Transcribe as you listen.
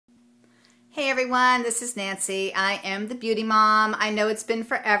Hey everyone, this is Nancy. I am the beauty mom. I know it's been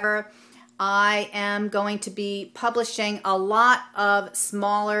forever. I am going to be publishing a lot of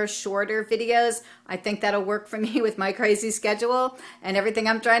smaller, shorter videos. I think that'll work for me with my crazy schedule and everything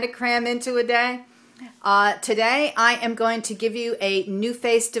I'm trying to cram into a day. Today I am going to give you a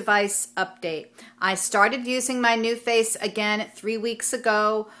NuFace device update. I started using my NuFace again 3 weeks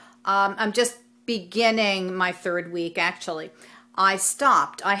ago. I'm just beginning my third week actually. I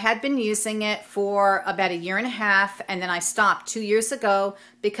stopped. I had been using it for about 1.5 years and then I stopped 2 years ago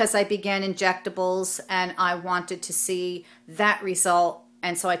because I began injectables and I wanted to see that result,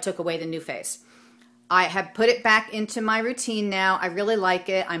 and so I took away the NuFace. I have put it back into my routine now. I really like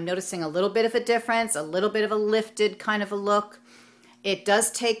it. I'm noticing a little bit of a difference, a little bit of a lifted kind of a look. It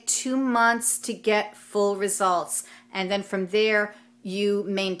does take 2 months to get full results, and then from there you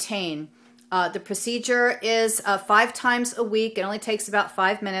maintain. The procedure is 5 times a week. It only takes about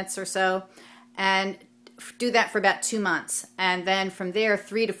 5 minutes or so, and do that for about 2 months. And then from there,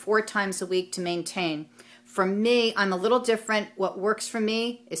 3 to 4 times a week to maintain. For me, I'm a little different. What works for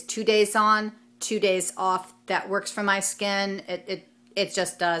me is 2 days on, 2 days off. That works for my skin. It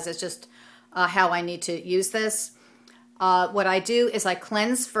just does. It's just how I need to use this. What I do is I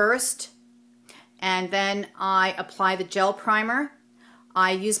cleanse first, and then I apply the gel primer.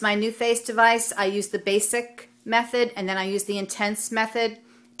 I use my NuFace device. I use the basic method, and then I use the intense method. It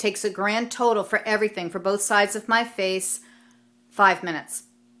takes a grand total for everything, for both sides of my face, 5 minutes.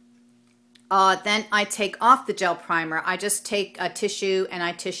 Then I take off the gel primer. I just take a tissue and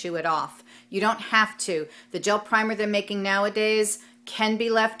I tissue it off. You don't have to. The gel primer they're making nowadays can be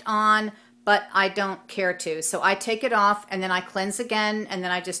left on, but I don't care to. So I take it off and then I cleanse again, and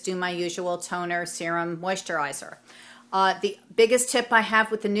then I just do my usual toner, serum, moisturizer. The biggest tip I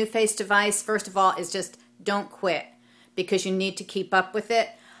have with the NuFace device, first of all, is just don't quit, because you need to keep up with it.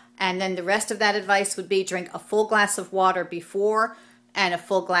 And then the rest of that advice would be drink a full glass of water before and a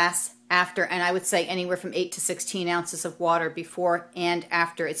full glass after. And I would say anywhere from 8 to 16 ounces of water before and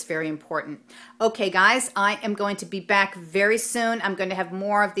after. It's very important. Okay, guys, I am going to be back very soon. I'm going to have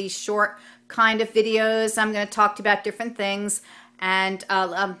more of these short kind of videos. I'm going to talk about different things. And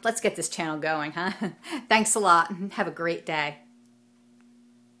let's get this channel going, huh? Thanks a lot. Have a great day.